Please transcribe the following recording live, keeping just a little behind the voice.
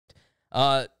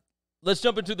Let's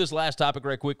jump into this last topic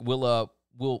right quick. We'll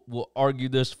argue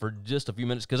this for just a few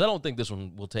minutes because I don't think this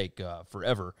one will take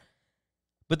forever.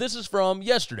 But this is from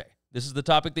yesterday. This is the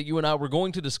topic that you and I were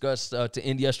going to discuss to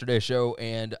end yesterday's show,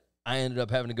 and I ended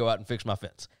up having to go out and fix my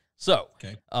fence. So,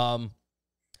 Okay.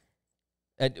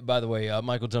 And by the way,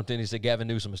 Michael jumped in. He said Gavin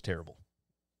Newsom is terrible.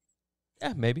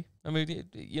 Yeah, maybe. I mean,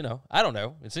 I don't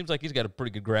know. It seems like he's got a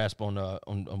pretty good grasp on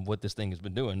what this thing has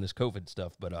been doing, this COVID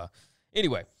stuff. But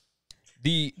anyway,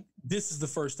 this is the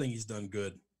first thing he's done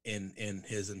good in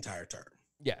his entire term.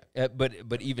 Yeah,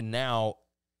 but even now,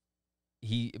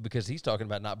 because he's talking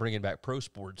about not bringing back pro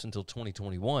sports until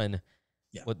 2021.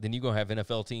 Yeah. But then you're going to have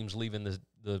NFL teams leaving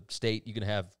the state. You're going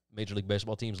to have Major League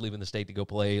Baseball teams leaving the state to go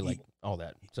play, all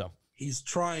that. So he's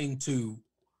trying to.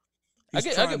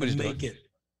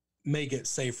 Make it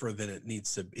safer than it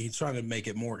needs to be. He's trying to make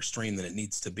it more extreme than it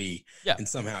needs to be. Yeah. And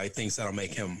somehow he thinks that'll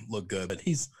make him look good. But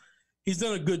he's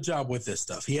done a good job with this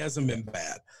stuff. He hasn't been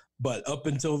bad. But up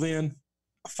until then,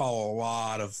 I follow a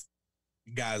lot of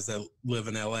guys that live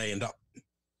in LA and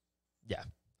yeah,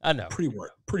 I know.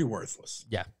 Pretty worthless.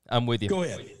 Yeah, I'm with you. Go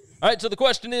ahead. All right, so the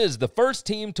question is, the first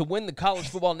team to win the college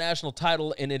football national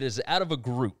title, and it is out of a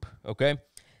group, okay?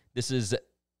 This is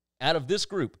out of this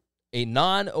group. A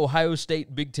non-Ohio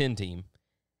State Big Ten team,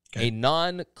 okay, a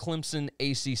non-Clemson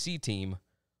ACC team,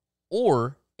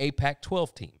 or a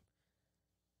Pac-12 team.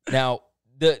 Now,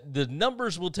 the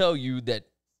numbers will tell you that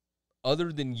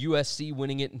other than USC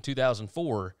winning it in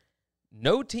 2004,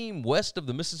 no team west of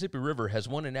the Mississippi River has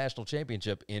won a national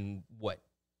championship in,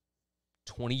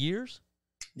 20 years?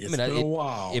 It's been a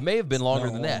while. It may have been longer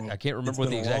than that. I can't remember what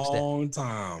the exact stat. Long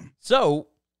time. So,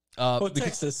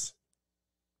 Texas.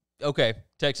 Okay,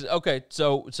 Texas. Okay,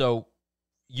 so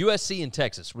USC and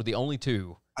Texas were the only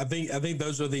two. I think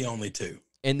those are the only two.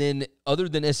 And then other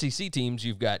than SEC teams,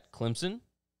 you've got Clemson,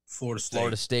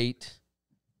 Florida State.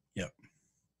 Yep.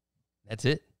 That's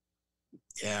it.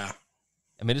 Yeah.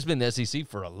 I mean, it's been the SEC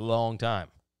for a long time.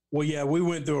 Well, yeah, we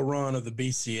went through a run of the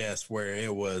BCS where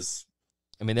it was.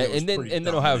 I mean, and then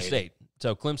Ohio State.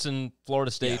 So Clemson, Florida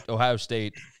State, yeah, Ohio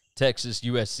State, Texas,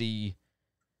 USC.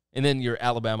 And then your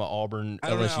Alabama, Auburn, LSU, I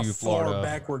don't know how Florida. Far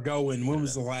back we're going. When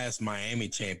was the last Miami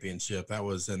championship? That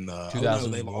was in the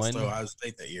 2001. They lost to Ohio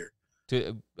State that year.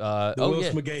 The Willis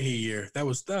McGahee year. That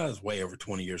was way over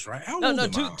 20 years, right? No.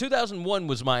 2001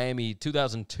 was Miami.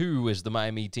 2002 is the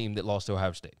Miami team that lost to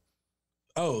Ohio State.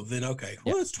 Oh, then okay.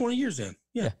 Well, it's 20 years in.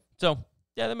 Yeah. So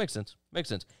yeah, that makes sense.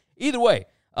 Either way,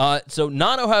 so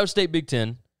non-Ohio State Big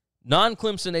Ten,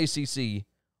 non-Clemson ACC,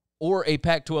 or a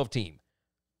Pac-12 team.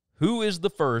 Who is the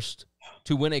first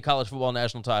to win a college football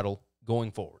national title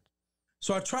going forward?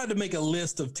 So I tried to make a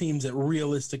list of teams that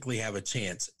realistically have a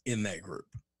chance in that group.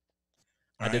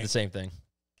 I did the same thing.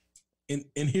 And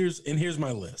here's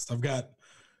my list. I've got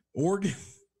Oregon,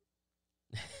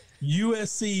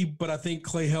 USC, but I think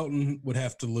Clay Helton would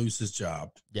have to lose his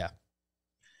job. Yeah.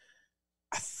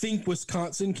 I think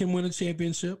Wisconsin can win a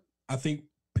championship. I think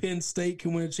Penn State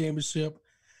can win a championship.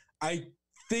 I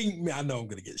know I'm going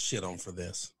to get shit on for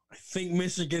this. I think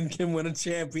Michigan can win a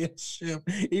championship,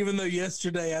 even though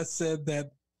yesterday I said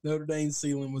that Notre Dame's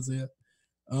ceiling was it.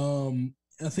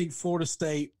 I think Florida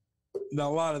State, now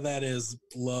a lot of that is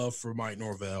love for Mike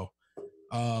Norvell.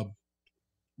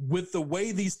 With the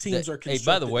way these teams are constructed. Hey,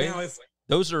 by the way,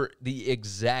 those are the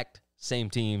exact same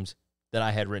teams that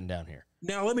I had written down here.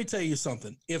 Now, let me tell you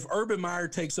something. If Urban Meyer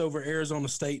takes over Arizona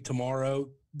State tomorrow,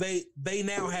 they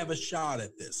now have a shot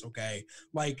at this, okay?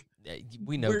 Like,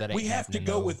 we know that we have to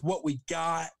go with what we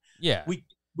got. Yeah.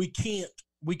 We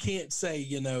can't say,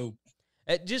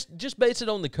 just base it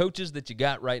on the coaches that you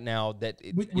got right now that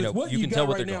you can tell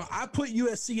what they're doing. I put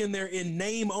USC in there in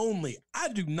name only. I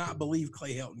do not believe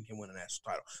Clay Helton can win a national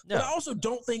title. No. But I also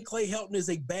don't think Clay Helton is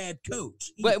a bad coach.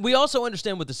 But we also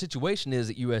understand what the situation is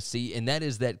at USC, and that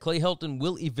is that Clay Helton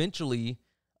will eventually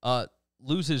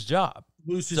lose his job.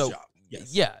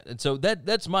 Yes. Yeah, and so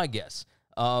that's my guess.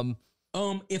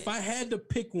 If I had to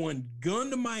pick one, gun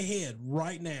to my head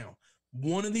right now,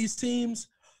 one of these teams,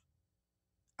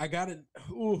 I got it.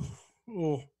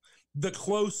 The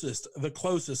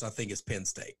closest I think is Penn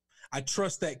State. I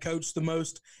trust that coach the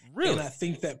most. Really? And I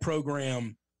think that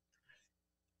program,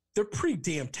 they're pretty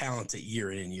damn talented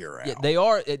year in and year out. Yeah, they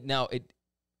are.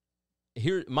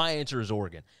 Here, my answer is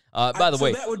Oregon. By the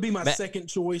way, that would be my second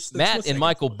choice. Matt and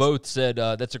Michael both said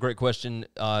that's a great question.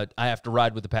 I have to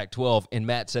ride with the Pac-12, and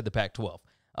Matt said the Pac-12.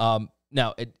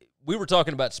 Now, we were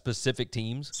talking about specific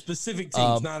teams. Specific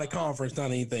teams, not a conference,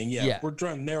 not anything. Yeah, we're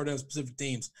trying to narrow down specific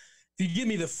teams. If you give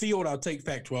me the field, I'll take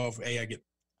Pac-12. Hey,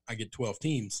 I get 12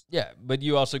 teams. Yeah, but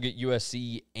you also get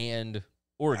USC and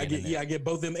Oregon. I get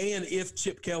both of them. And if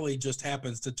Chip Kelly just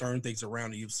happens to turn things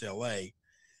around at UCLA,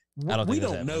 we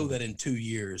don't know that in 2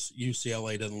 years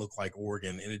UCLA doesn't look like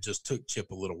Oregon, and it just took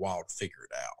Chip a little while to figure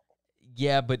it out.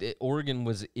 Yeah, but Oregon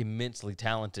was immensely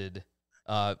talented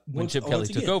when Chip Kelly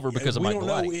took over because of Michael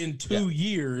Light. We don't know in 2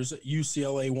 years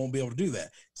UCLA won't be able to do that.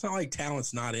 It's not like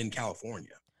talent's not in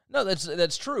California. No,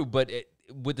 that's true, but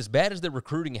with as bad as the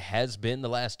recruiting has been the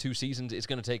last 2 seasons, it's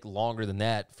going to take longer than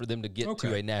that for them to get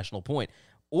to a national point.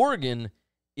 Oregon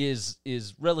is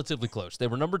relatively close. They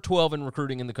were number 12 in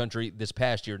recruiting in the country this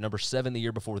past year, number 7 the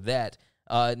year before that,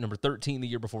 number 13 the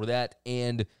year before that,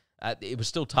 and it was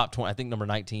still top 20, I think number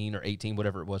 19 or 18,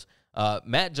 whatever it was.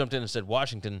 Matt jumped in and said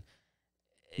Washington.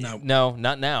 No,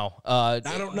 not now. I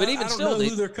don't know. But even still,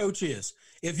 who their coach is.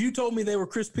 If you told me they were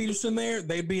Chris Peterson there,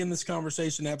 they'd be in this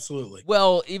conversation absolutely.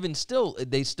 Well, even still,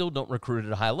 they still don't recruit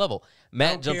at a high level.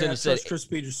 Matt jumped in and said Chris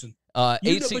Peterson.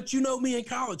 But you know me in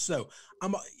college, though.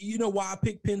 You know why I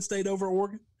picked Penn State over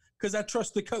Oregon? Because I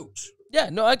trust the coach. Yeah,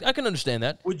 no, I can understand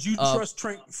that. Would you trust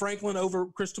Franklin over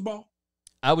Cristobal?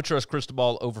 I would trust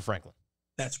Cristobal over Franklin.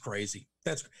 That's crazy.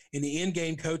 That's in the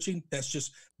in-game coaching. That's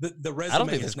just the resume. I don't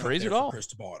think that's crazy at all.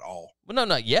 Cristobal at all. Well, no,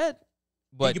 not yet.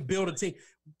 But he could build a team.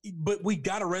 But we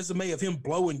got a resume of him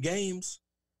blowing games.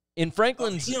 In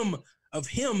Franklin's of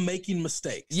him making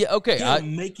mistakes. Yeah, okay.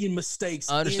 Making mistakes.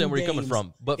 I understand where you're coming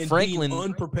from, but Franklin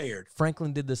unprepared.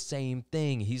 Franklin did the same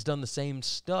thing. He's done the same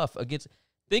stuff against.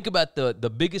 Think about the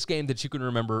biggest game that you can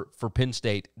remember for Penn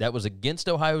State. That was against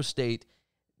Ohio State.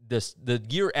 The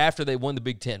year after they won the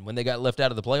Big Ten, when they got left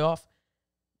out of the playoff,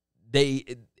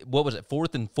 what was it,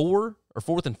 4th and 4 or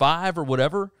 4th and 5 or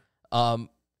whatever, and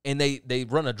they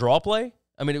run a draw play.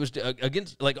 I mean, it was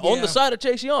against on the side of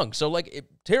Chase Young. So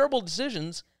terrible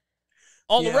decisions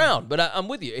all around. But I'm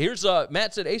with you. Here's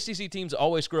Matt said ACC teams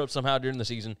always screw up somehow during the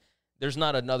season. There's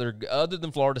not another other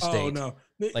than Florida State. Oh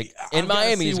no, in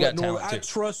Miami, he's got talent too. I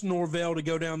trust Norvell to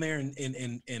go down there and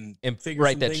figure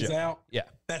write some that things ship out. Yeah,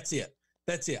 that's it.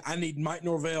 That's it. I need Mike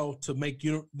Norvell to make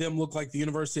them look like the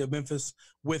University of Memphis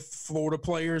with Florida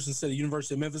players instead of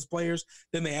University of Memphis players.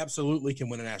 Then they absolutely can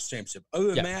win a national championship.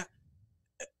 Other than that,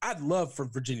 I'd love for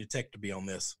Virginia Tech to be on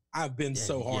this. I've been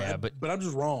so hard, but I'm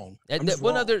just wrong.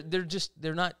 No,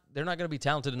 they're not going to be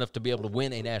talented enough to be able to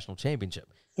win a national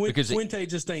championship because Fuente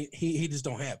just ain't. He just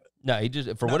don't have it. No, he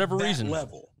just for whatever reason.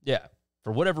 Level. Yeah,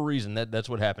 for whatever reason that's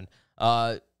what happened.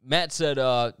 Matt said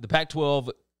the Pac-12.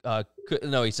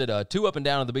 He said 2 up and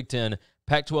down in the Big Ten.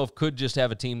 Pac-12 could just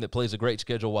have a team that plays a great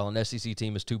schedule while an SEC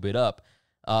team is 2 bit up.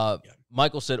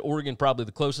 Michael said Oregon probably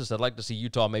the closest. I'd like to see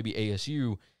Utah, maybe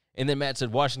ASU. And then Matt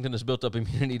said Washington has built up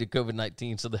immunity to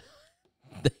COVID-19, so they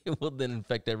will then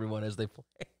infect everyone as they play.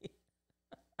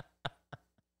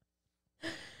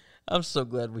 I'm so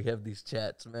glad we have these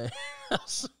chats, man. I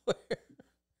swear.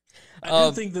 I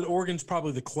do think that Oregon's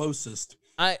probably the closest.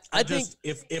 I think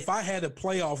if I had a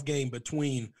playoff game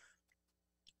between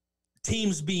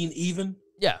teams being even,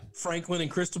 Franklin and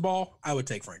Cristobal, I would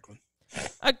take Franklin.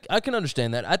 I can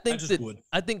understand that. I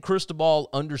think Cristobal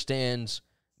understands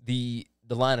the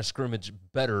line of scrimmage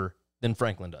better than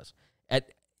Franklin does.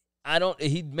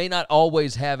 He may not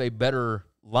always have a better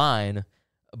line,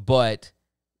 but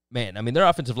man, I mean, their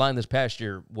offensive line this past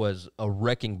year was a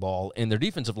wrecking ball, and their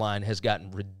defensive line has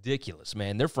gotten ridiculous,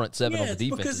 man. Their front seven on the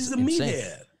defense because he's is a insane.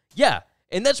 Meathead. Yeah,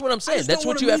 and that's what I'm saying. That's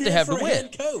what you have to have to win.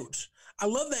 Head coach. I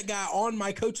love that guy on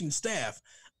my coaching staff.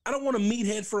 I don't want a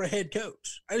meathead for a head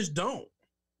coach. I just don't.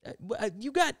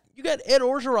 You got Ed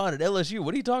Orgeron at LSU.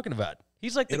 What are you talking about?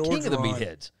 He's like the king of the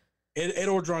meatheads. Ed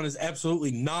Orgeron is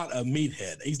absolutely not a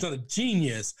meathead. He's not a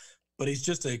genius, but he's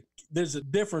just there's a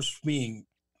difference being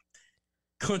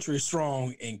country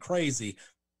strong and crazy.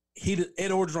 Ed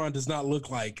Orgeron does not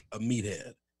look like a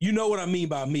meathead. You know what I mean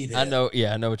by a meathead. I know.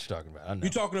 Yeah, I know what you're talking about. I know.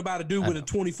 You're talking about a dude with a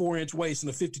 24-inch waist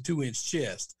and a 52-inch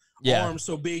chest. Yeah. Arms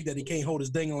so big that he can't hold his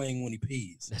ding-a-ling when he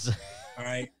pees. All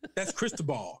right? That's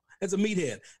Cristobal. That's a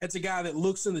meathead. That's a guy that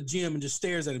looks in the gym and just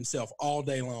stares at himself all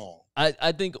day long.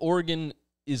 I think Oregon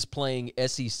is playing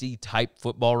SEC-type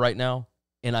football right now,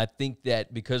 and I think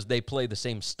that because they play the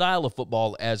same style of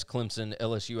football as Clemson,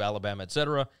 LSU, Alabama,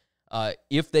 etc.,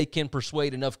 if they can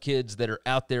persuade enough kids that are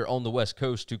out there on the West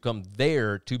Coast to come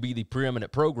there to be the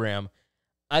preeminent program,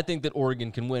 I think that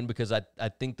Oregon can win because I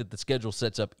think that the schedule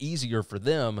sets up easier for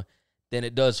them than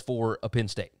it does for a Penn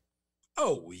State.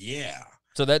 Oh, yeah.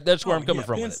 So that's where I'm coming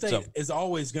from. Penn State is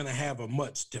always going to have a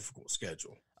much difficult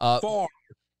schedule.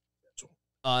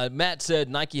 Matt said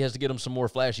Nike has to get them some more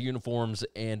flashy uniforms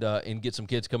and get some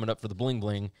kids coming up for the bling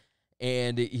bling.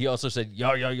 And he also said,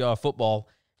 yah, football.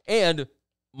 And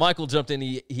Michael jumped in.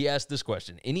 He asked this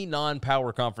question. Any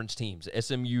non-power conference teams,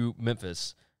 SMU,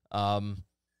 Memphis,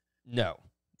 No.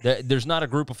 There's not a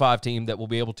group of 5 team that will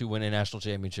be able to win a national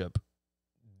championship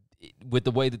with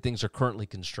the way that things are currently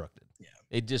constructed. Yeah.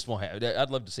 It just won't happen. I'd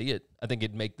love to see it. I think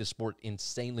it'd make this sport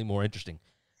insanely more interesting.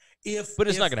 But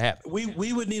it's not going to happen.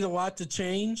 We would need a lot to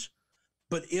change,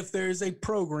 but if there is a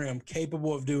program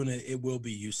capable of doing it, it will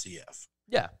be UCF.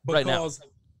 Yeah, because right now.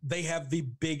 They have the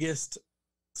biggest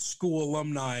school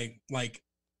alumni like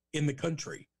in the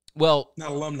country. Well, not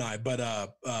alumni, but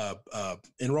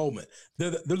enrollment.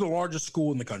 They're the largest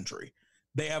school in the country.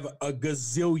 They have a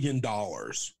gazillion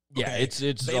dollars. Yeah, okay? it's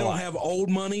they don't have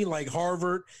old money like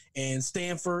Harvard and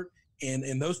Stanford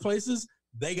and those places.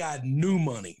 They got new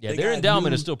money. Yeah, their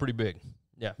endowment is still pretty big.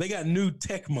 Yeah, they got new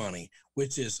tech money,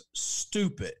 which is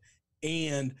stupid,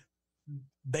 and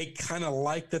they kind of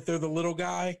like that they're the little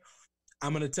guy.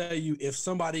 I'm going to tell you, if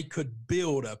somebody could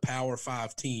build a Power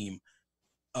 5 team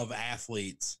of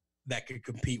athletes that could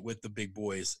compete with the big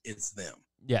boys, it's them.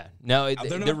 Yeah. Now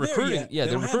they're recruiting. Yeah,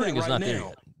 their recruiting is not there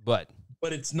yet. But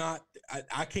it's not.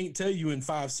 I can't tell you in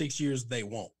 5-6 years they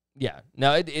won't. Yeah.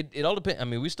 Now it all depends. I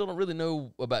mean, we still don't really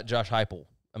know about Josh Heupel.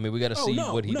 I mean, we got to see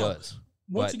what he does.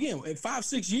 Once again, in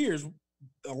 5-6 years,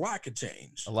 a lot could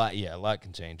change. A lot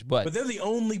can change. But they're the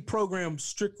only program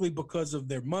strictly because of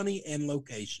their money and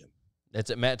location. That's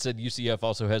it. Matt said UCF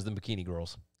also has the bikini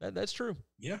girls. That's true.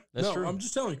 Yeah, that's true. I'm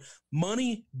just telling you,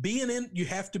 money you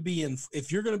have to be in.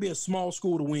 If you're going to be a small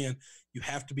school to win, you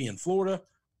have to be in Florida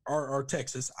or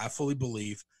Texas. I fully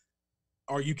believe,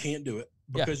 or you can't do it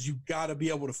because you've got to be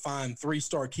able to find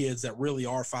 3-star kids that really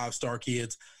are 5-star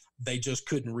kids. They just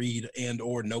couldn't read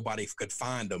or nobody could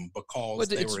find them because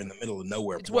they were in the middle of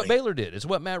nowhere. It's what Baylor did. It's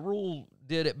what Matt Rule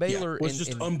did at Baylor. It was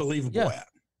just unbelievable at.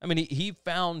 I mean, he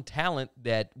found talent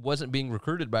that wasn't being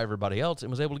recruited by everybody else and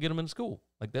was able to get them into school.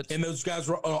 Like that's, and those guys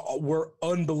were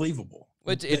unbelievable.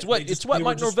 It's what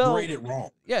Mike Norvell graded wrong.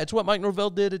 Yeah, it's what Mike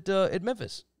Norvell did at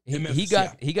Memphis. He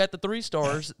got the 3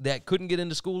 stars that couldn't get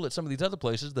into school at some of these other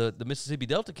places, the Mississippi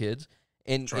Delta kids,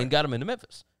 and got them into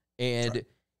Memphis, and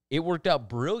it worked out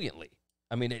brilliantly.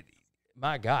 I mean,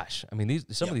 my gosh, I mean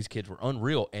some of these kids were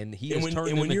unreal, and he has turned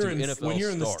them into NFL when you're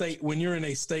in stars. When you're in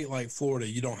a state like Florida,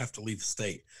 you don't have to leave the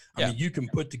state. I mean, you can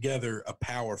put together a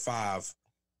Power 5,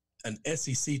 an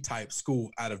SEC type school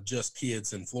out of just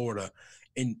kids in Florida,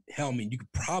 and hell, I mean, you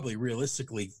could probably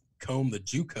realistically comb the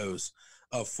JUCOs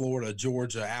of Florida,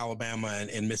 Georgia, Alabama,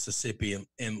 and Mississippi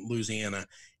and Louisiana,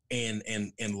 and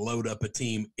load up a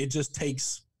team. It just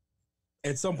takes.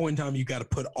 At some point in time, you got to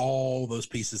put all those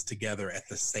pieces together at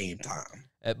the same time.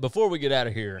 Before we get out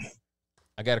of here,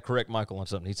 I got to correct Michael on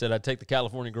something. He said, I'd take the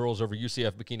California girls over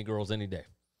UCF bikini girls any day.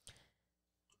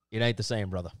 It ain't the same,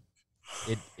 brother.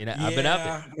 I've been out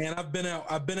there. Man,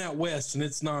 I've been out west, and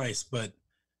it's nice, but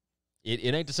it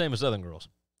ain't the same as Southern girls.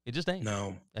 It just ain't.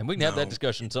 No. And we can have that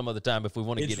discussion some other time if we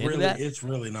want to get into that. It's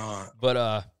really not.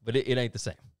 But it ain't the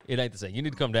same. It ain't the same. You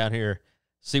need to come down here,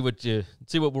 see what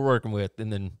we're working with,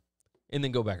 and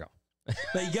then go back on.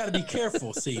 Now, you got to be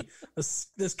careful. See,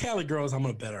 this Cali girls, I'm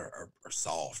going to bet are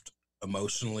soft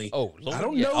emotionally. Oh, Lord, I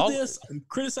don't know this. I'm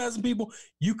criticizing people.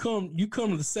 You come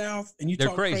to the South and you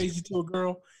talk crazy to a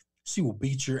girl, she will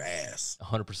beat your ass.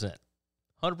 100%.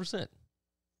 100%.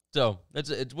 So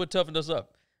it's what toughened us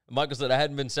up. Michael said, I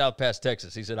hadn't been south past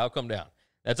Texas. He said, I'll come down.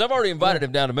 I've already invited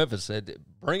him down to Memphis. Said,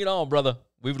 bring it on, brother.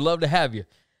 We would love to have you.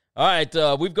 All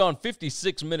right, we've gone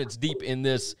 56 minutes deep in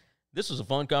this. This was a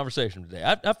fun conversation today.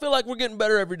 I feel like we're getting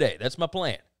better every day. That's my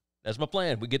plan.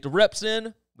 We get the reps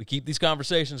in. We keep these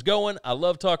conversations going. I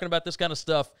love talking about this kind of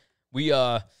stuff. We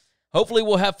hopefully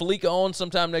we'll have Falika on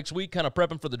sometime next week, kind of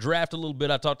prepping for the draft a little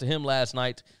bit. I talked to him last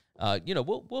night.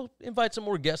 We'll invite some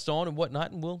more guests on and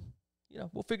whatnot, and we'll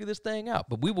figure this thing out.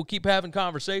 But we will keep having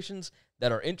conversations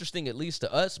that are interesting, at least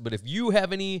to us. But if you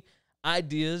have any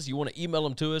ideas, you want to email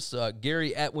them to us,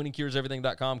 Gary at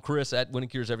winningcureseverything.com, Chris at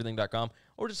winningcureseverything.com,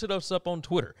 or just hit us up on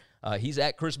Twitter. He's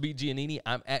at Chris B. Giannini.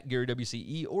 I'm at Gary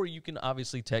WCE, or you can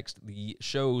obviously text the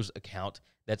show's account.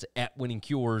 That's at Winning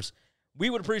Cures.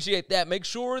 We would appreciate that. Make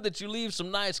sure that you leave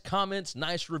some nice comments,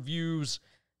 nice reviews.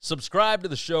 Subscribe to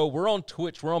the show. We're on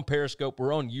Twitch. We're on Periscope.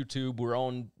 We're on YouTube.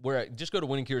 Just go to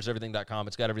winningcureseverything.com.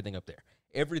 It's got everything up there.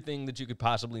 Everything that you could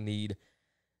possibly need.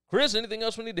 Chris, anything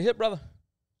else we need to hit, brother?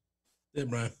 Yeah,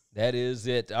 Brian. That is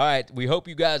it. All right. We hope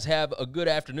you guys have a good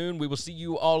afternoon. We will see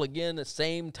you all again the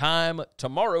same time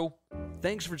tomorrow.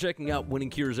 Thanks for checking out Winning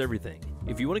Cures Everything.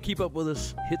 If you want to keep up with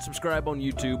us, hit subscribe on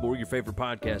YouTube or your favorite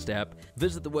podcast app.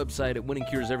 Visit the website at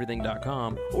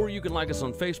winningcureseverything.com, or you can like us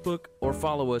on Facebook or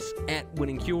follow us at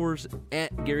Winning Cures,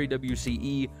 at Gary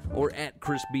WCE, or at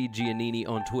Chris B. Giannini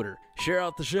on Twitter. Share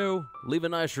out the show, leave a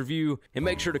nice review, and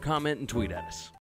make sure to comment and tweet at us.